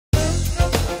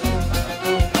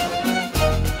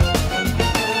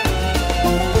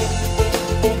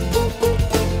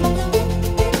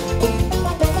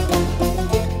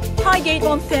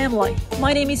family.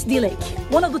 My name is Dilek,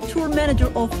 one of the tour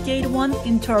manager of Gate 1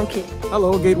 in Turkey.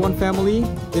 Hello Gate 1 family,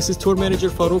 this is tour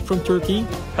manager Faruk from Turkey.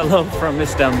 Hello from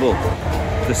Istanbul,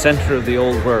 the center of the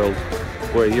old world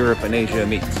where Europe and Asia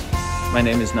meet. My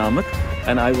name is Namık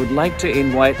and I would like to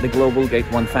invite the global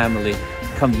Gate 1 family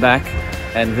come back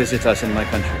and visit us in my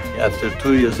country. After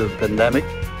 2 years of pandemic,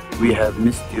 we have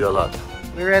missed you a lot.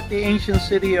 We're at the ancient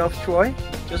city of Troy,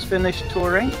 just finished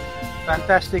touring.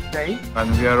 Fantastic day. And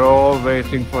we are all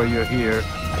waiting for you here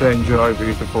to enjoy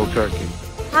beautiful Turkey.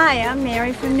 Hi, I'm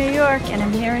Mary from New York and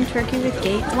I'm here in Turkey with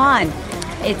Gate 1.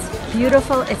 It's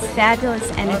beautiful, it's fabulous,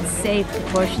 and it's safe.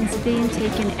 Precautions are being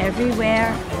taken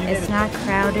everywhere. It's not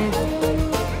crowded.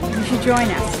 You should join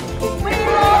us.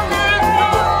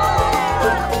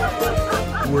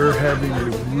 We're having a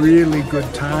really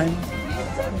good time.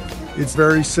 It's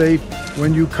very safe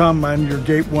when you come on your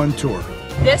Gate 1 tour.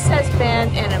 This has been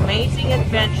an amazing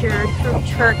adventure through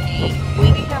Turkey. We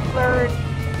have learned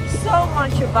so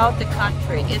much about the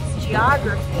country, its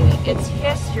geography, its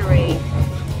history,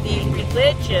 the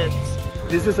religions.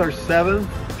 This is our 7th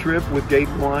trip with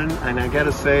Gate 1, and I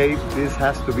gotta say, this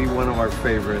has to be one of our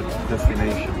favorite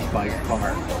destinations by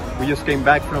far. We just came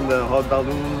back from the hot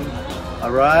balloon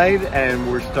ride,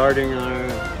 and we're starting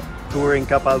our tour in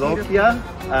Cappadocia,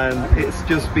 and it's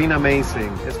just been amazing,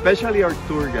 especially our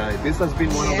tour guide. This has been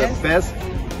one of the best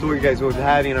tour guides we've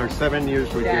had in our 7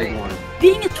 years with Gate 1.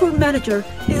 Being a tour manager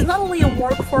is not only a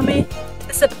work for me,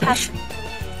 it's a passion.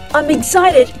 I'm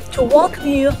excited to welcome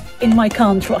you in my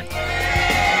country.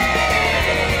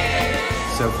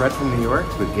 So Fred from New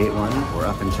York with Gate 1. We're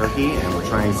up in Turkey and we're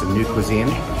trying some new cuisine.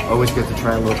 Always good to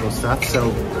try local stuff.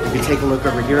 So if you take a look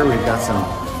over here, we've got some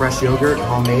fresh yogurt,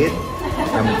 homemade.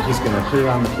 And we're just gonna put it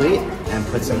on the plate and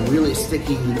put some really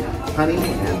sticky honey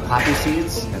and poppy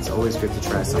seeds. It's always good to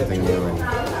try something new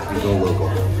and go local.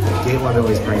 Gate 1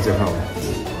 always brings it home.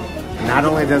 Not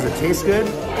only does it taste good,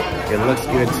 it looks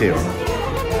good too.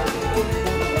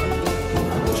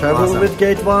 Travel with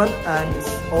Gate 1 and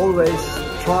always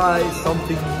try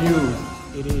something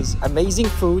new. It is amazing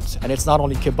food, and it's not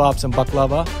only kebabs and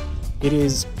baklava. It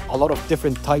is a lot of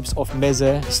different types of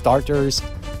meze, starters.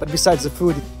 But besides the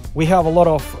food, we have a lot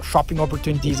of shopping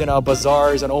opportunities in our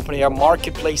bazaars and open air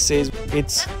marketplaces.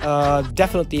 It's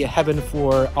definitely a heaven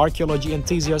for archaeology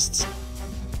enthusiasts.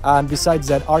 And besides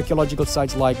that, archaeological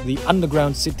sites like the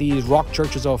underground cities, rock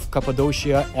churches of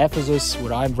Cappadocia, Ephesus,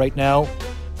 where I'm right now,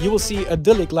 you will see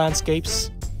idyllic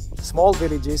landscapes, small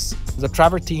villages, the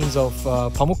travertines of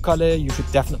Pamukkale you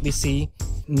should definitely see.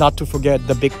 Not to forget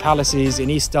the big palaces in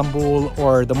Istanbul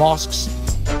or the mosques.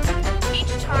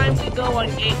 Each time we go on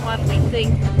Gate 1, we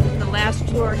think the last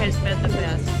tour has been the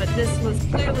best, but this was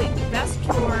clearly the best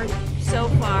tour so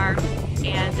far,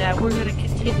 and we're going to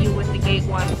continue with the Gate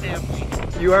 1 family.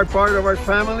 You are part of our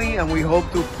family, and we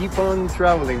hope to keep on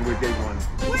traveling with Gate 1.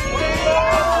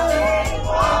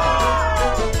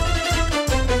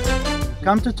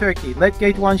 Come to Turkey, let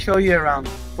Gate 1 show you around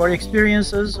for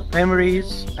experiences,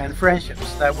 memories, and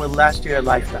friendships that will last you a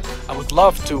lifetime. I would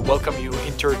love to welcome you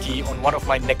in Turkey on one of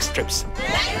my next trips.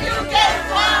 Thank you, Gate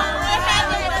 1!